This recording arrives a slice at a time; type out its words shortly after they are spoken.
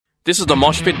This is the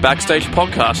Mosh Pit Backstage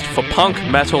podcast for punk,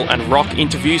 metal and rock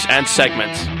interviews and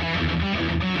segments.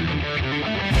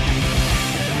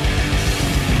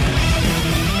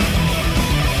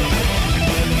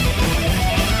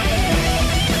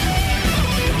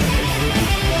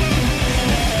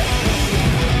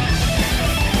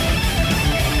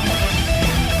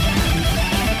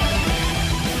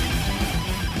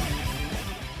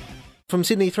 From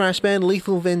Sydney thrash band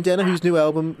Lethal Vendetta, whose new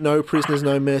album, No Prisoners,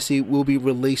 No Mercy, will be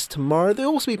released tomorrow. They'll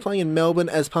also be playing in Melbourne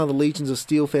as part of the Legions of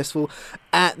Steel Festival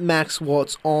at Max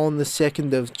Watts on the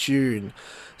 2nd of June.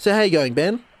 So how you going,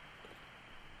 Ben?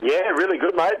 Yeah, really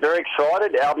good, mate. Very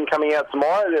excited. Album coming out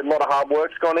tomorrow. There's a lot of hard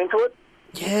work's gone into it.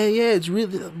 Yeah, it's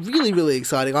really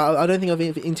exciting. I don't think I've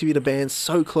ever interviewed a band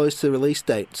so close to the release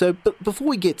date. So but before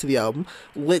we get to the album,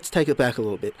 let's take it back a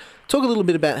little bit. Talk a little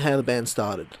bit about how the band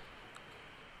started.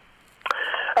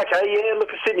 Okay, yeah, look,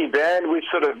 a Sydney band. We've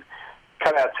sort of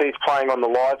cut our teeth playing on the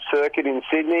live circuit in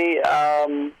Sydney.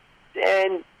 And,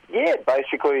 yeah,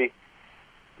 basically,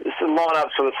 this lineup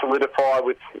sort of solidified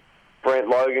with Brent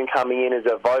Logan coming in as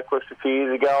a vocalist a few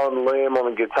years ago and Liam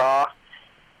on the guitar.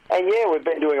 And, yeah, we've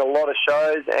been doing a lot of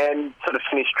shows and sort of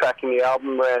finished tracking the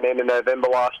album around the end of November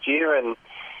last year. And,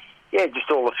 yeah,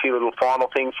 just all a few little final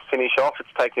things to finish off. It's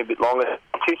taken a bit longer than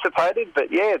anticipated,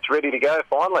 but, yeah, it's ready to go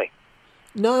finally.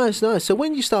 Nice. So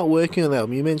when you start working on the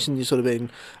album, you mentioned you've sort of been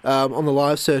on the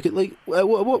live circuit. Like,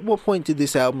 what point did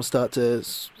this album start to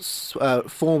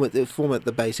form at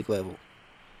the basic level?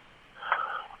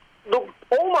 Look,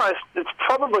 almost. It's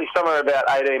probably somewhere about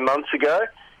 18 months ago.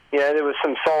 You know, there were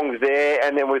some songs there,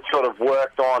 and then we've sort of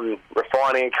worked on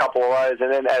refining a couple of those,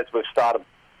 and then as we've started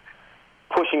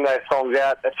pushing those songs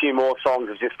out, a few more songs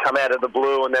have just come out of the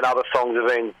blue, and then other songs have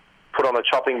been put on a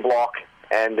chopping block.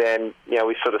 And then, you know,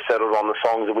 we sort of settled on the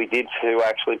songs that we did to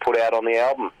actually put out on the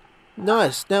album.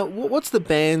 Nice. Now, what's the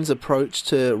band's approach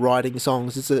to writing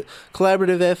songs? Is it a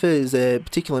collaborative effort? Is there a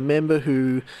particular member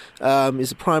who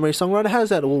is a primary songwriter? How does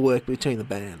that all work between the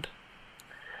band?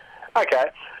 Okay.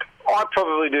 I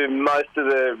probably do most of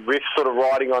the riff sort of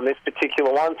writing on this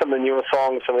particular one. Some of the newer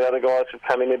songs, some of the other guys have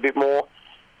come in a bit more.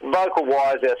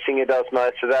 Vocal-wise, our singer does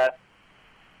most of that.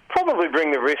 Probably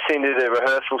bring the riffs into the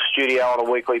rehearsal studio on a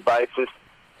weekly basis.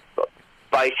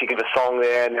 Basic of a song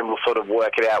there, and then we'll sort of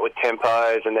work it out with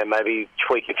tempos and then maybe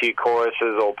tweak a few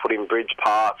choruses or put in bridge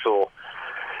parts or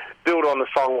build on the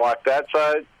song like that.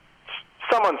 So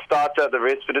someone starts out the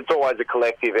riffs, but it's always a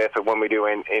collective effort when we do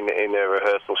in the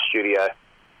rehearsal studio.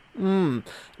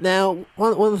 Now,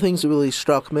 one of the things that really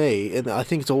struck me, and I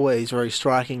think it's always very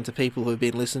striking to people who have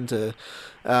been listening to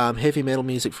heavy metal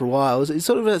music for a while, is it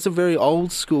sort of has a very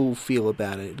old school feel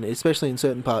about it, especially in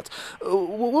certain parts.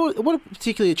 What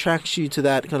particularly attracts you to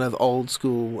that kind of old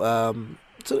school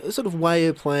sort of way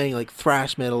of playing, like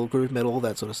thrash metal, groove metal, all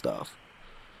that sort of stuff?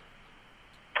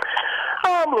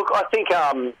 Look, I think...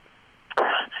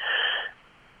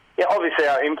 Yeah, obviously,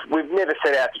 we've never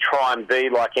set out to try and be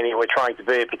like we're trying to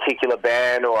be a particular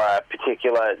band or a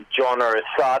particular genre as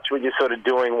such. We're just sort of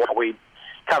doing what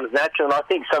comes natural. And I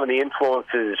think some of the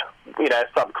influences, you know,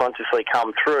 subconsciously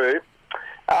come through.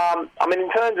 I mean, in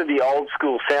terms of the old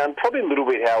school sound, probably a little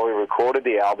bit how we recorded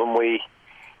the album. We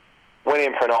went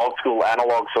in for an old school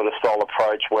analog sort of style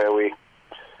approach where we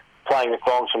playing the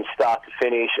songs from start to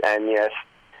finish and, yes,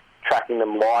 tracking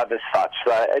them live as such.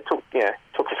 So it took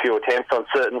a few attempts on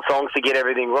certain songs to get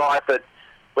everything right, but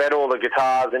we had all the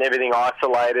guitars and everything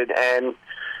isolated and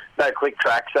no click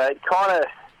track. So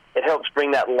it helps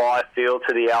bring that live feel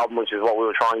to the album, which is what we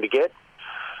were trying to get.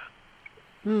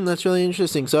 That's really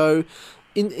interesting. So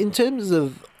in terms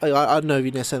of, I don't know if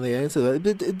you necessarily answer that,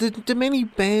 but do many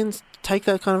bands take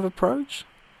that kind of approach?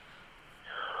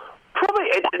 Probably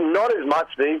not as much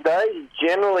these days.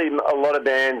 Generally, a lot of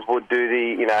bands would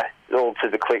do all to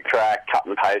the click track, cut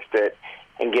and paste it,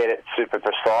 and get it super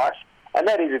precise. And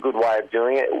that is a good way of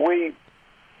doing it. We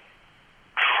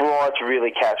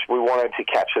wanted to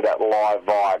capture that live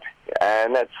vibe.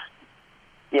 And that's,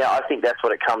 I think that's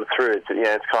what it comes through.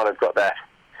 It's kind of got that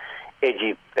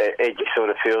edgy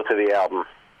sort of feel to the album.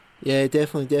 Yeah,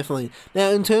 definitely. Now,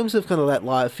 in terms of kind of that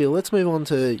live feel, let's move on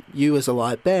to you as a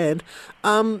live band.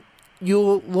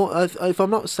 If I'm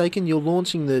not mistaken, you're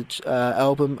launching the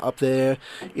album up there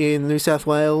in New South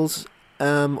Wales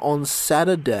on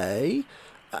Saturday.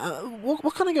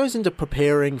 What kind of goes into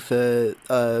preparing for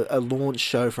a launch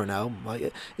show for an album?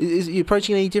 Like, is you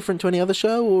approaching any different to any other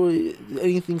show, or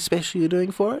anything special you're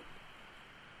doing for it?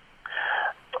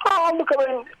 Oh, look, I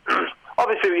mean,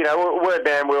 obviously, we're a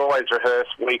band. We always rehearse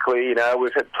weekly.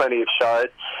 We've had plenty of shows.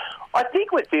 I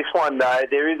think with this one, though,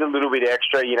 there is a little bit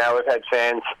extra. We've had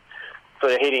fans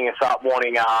sort of hitting us up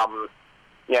wanting,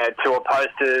 tour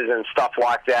posters and stuff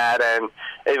like that, and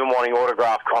even wanting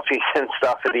autographed copies and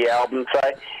stuff for the album. So,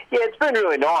 yeah, it's been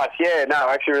really nice. Yeah, no,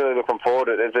 actually really looking forward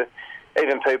to it. There's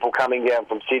even people coming down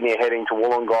from Sydney heading to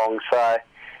Wollongong, so,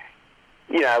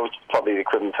 which is probably the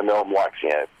equivalent to Melbourne, like,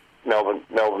 Melbourne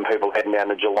people heading down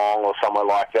to Geelong or somewhere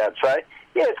like that. So,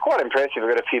 yeah, it's quite impressive. We've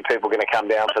got a few people going to come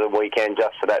down for the weekend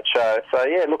just for that show. So,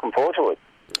 yeah, looking forward to it.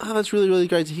 Oh, that's really, really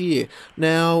great to hear.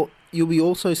 Now, you'll be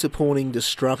also supporting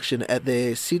Destruction at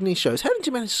their Sydney shows. How did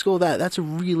you manage to score that? That's a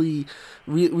really,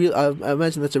 I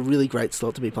imagine that's a really great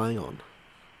slot to be playing on.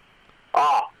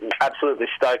 Oh, absolutely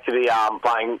stoked to be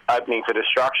opening for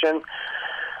Destruction.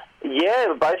 Yeah,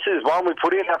 the basis is one. We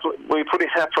put in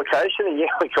application, and yeah,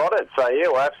 we got it. So yeah,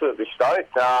 we're absolutely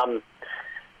stoked.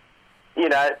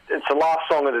 It's the last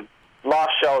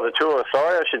show of the tour.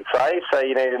 Sorry, I should say. So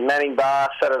in Manning Bar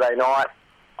Saturday night.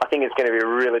 I think it's going to be a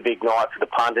really big night for the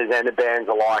punters and the bands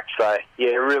alike. So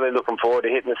yeah, really looking forward to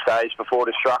hitting the stage before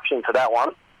Destruction for that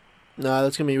one. No,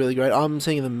 that's going to be really great. I'm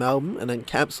seeing them in Melbourne, and I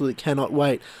absolutely cannot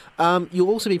wait. You'll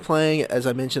also be playing, as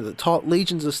I mentioned at the top,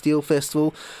 Legions of Steel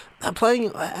Festival. Have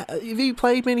you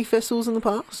played many festivals in the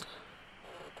past?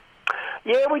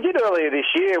 Yeah, we did earlier this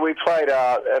year. We played,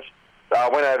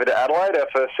 went over to Adelaide, our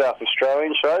first South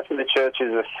Australian show for the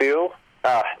Churches of Steel.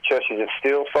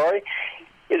 Sorry.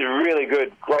 It's really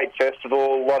good, great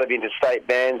festival, a lot of interstate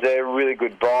bands there, really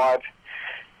good vibe.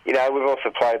 We've also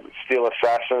played Steel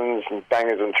Assassins and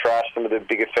Bangers and Thrash, some of the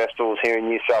bigger festivals here in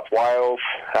New South Wales.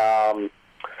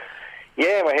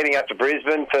 We're heading up to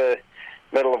Brisbane for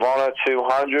Medal of Honor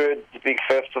 200, the big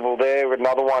festival there, with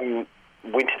another one,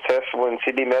 Winter Festival in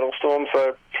Sydney, Metal Storm.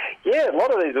 So, yeah, a lot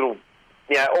of these little,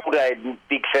 all-day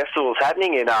big festivals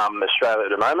happening in Australia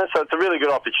at the moment. So it's a really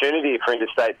good opportunity for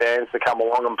interstate bands to come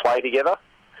along and play together.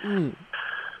 No,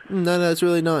 it's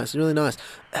really nice. Really nice.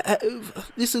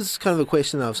 This is kind of a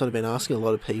question that I've sort of been asking a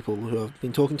lot of people who I've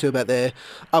been talking to about their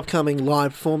upcoming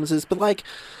live performances. But like,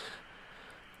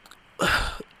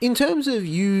 in terms of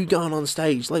you going on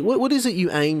stage, like what is it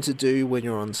you aim to do when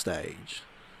you're on stage?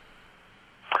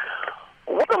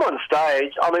 When I'm on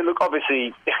stage, I mean, look,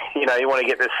 obviously, you want to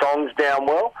get the songs down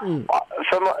well.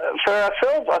 For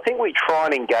ourselves, I think we try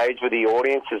and engage with the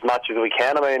audience as much as we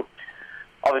can. I mean,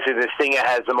 obviously the singer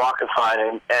has the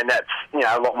microphone and that's,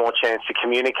 a lot more chance to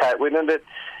communicate with them. But,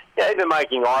 even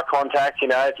making eye contact,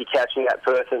 if you're catching that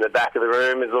person at the back of the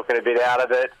room is looking a bit out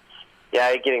of it,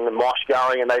 getting the mosh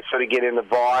going and they sort of get in the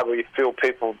vibe where you feel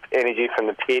people's energy from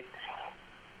the pit.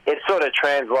 It sort of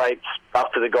translates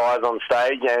up to the guys on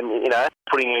stage and,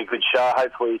 putting in a good show.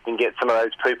 Hopefully you can get some of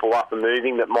those people up and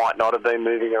moving that might not have been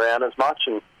moving around as much.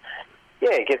 And,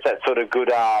 it gets that sort of good...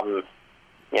 sort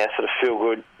of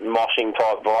feel-good, moshing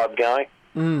type vibe going.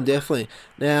 Definitely.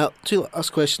 Now, two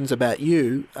last questions about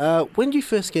you. When did you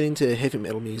first get into heavy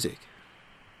metal music?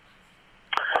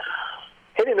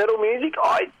 Heavy metal music?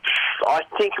 I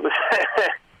think it was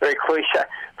very cliche.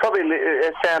 Probably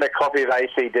found a copy of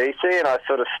AC/DC, and I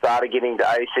sort of started getting to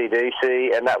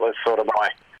AC/DC, and that was sort of my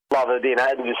love of it.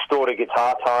 And just stored a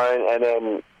guitar tone, and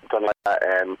then got like that.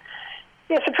 And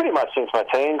so pretty much since my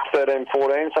teens, 13,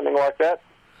 14, something like that.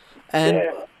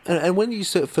 And when did you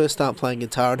first start playing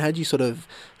guitar, and how did you sort of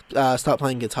start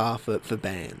playing guitar for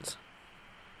bands?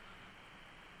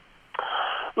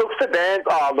 Look, for bands,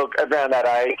 around that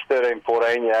age, 13,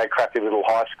 14, crappy little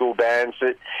high school bands,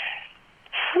 but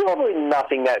probably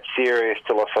nothing that serious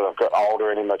till I sort of got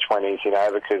older and in my 20s,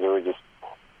 because we were just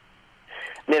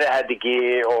never had the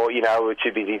gear or, we were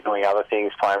too busy doing other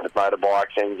things, playing with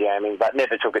motorbikes and jamming, but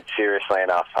never took it seriously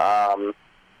enough.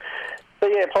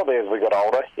 But yeah, probably as we got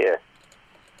older, yeah.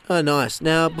 Oh, nice.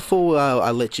 Now, before I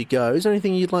let you go, is there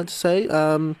anything you'd like to say?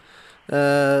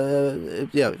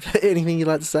 Anything you'd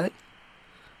like to say?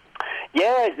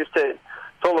 Yeah, just to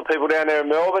all the people down there in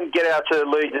Melbourne, get out to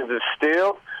Legions of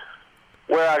Steel.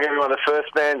 We're going to be one of the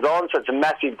first bands on, so it's a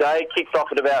massive day. Kicks off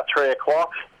at about 3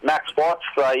 o'clock, max spots.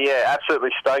 So, yeah,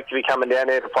 absolutely stoked to be coming down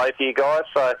there to play for you guys.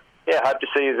 So, yeah, hope to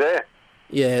see you there.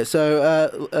 Yeah,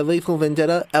 so Lethal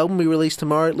Vendetta, album will be released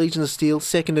tomorrow, Legions of Steel,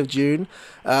 2nd of June.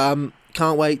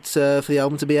 Can't wait for the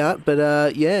album to be out, but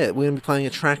we're going to be playing a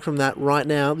track from that right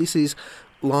now. This is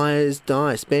Liar's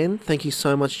Dice. Ben, thank you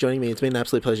so much for joining me. It's been an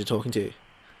absolute pleasure talking to you.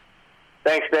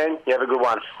 Thanks, Ben. You have a good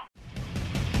one.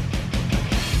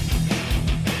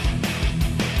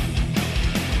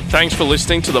 Thanks for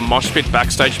listening to the Moshpit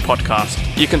Backstage podcast.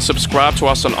 You can subscribe to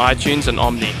us on iTunes and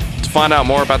Omni. To find out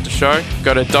more about the show,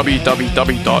 go to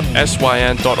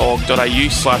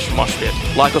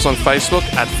www.syn.org.au/moshpit. Like us on Facebook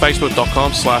at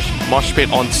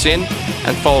facebook.com/moshpitonsyn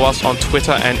and follow us on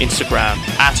Twitter and Instagram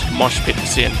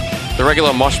 @moshpitsyn. The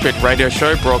regular Mosh Pit radio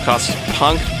show broadcasts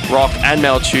punk, rock and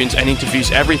metal tunes and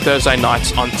interviews every Thursday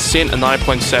nights on SYN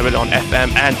 9.7 on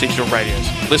FM and digital radios.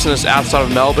 Listeners outside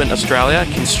of Melbourne, Australia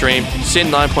can stream SYN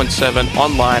 9.7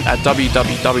 online at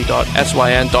www.syn.org.au.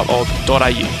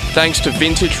 Thanks to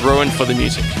Vintage Ruin for the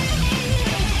music.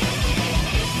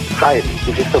 Hi,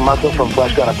 this is Tommaso from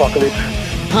Flashgun Apocalypse.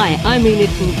 Hi, I'm Enid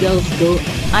from Girls School.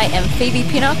 I am Phoebe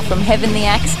Pinnock from Heavenly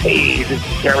Axe. Hey, this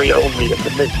is Gary Oldmead of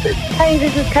the Misfits. Hey,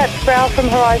 this is Kat Sproul from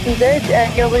Horizon's Edge,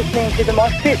 and you're listening to The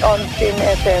Mosh Pit on SYN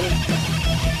FM.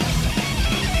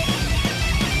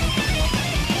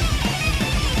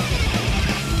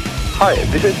 Hi,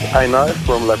 this is Einar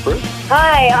from Leopard.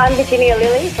 Hi, I'm Virginia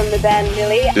Lilly from the band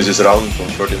Lily. This is Raul from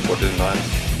 1349.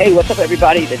 Hey, what's up,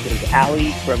 everybody? This is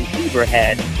Ali from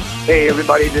Zebrahead. Hey,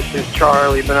 everybody, this is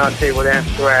Charlie Benante with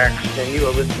Anthrax, and you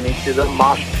are listening to The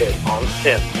Mosh Pit on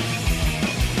SYN.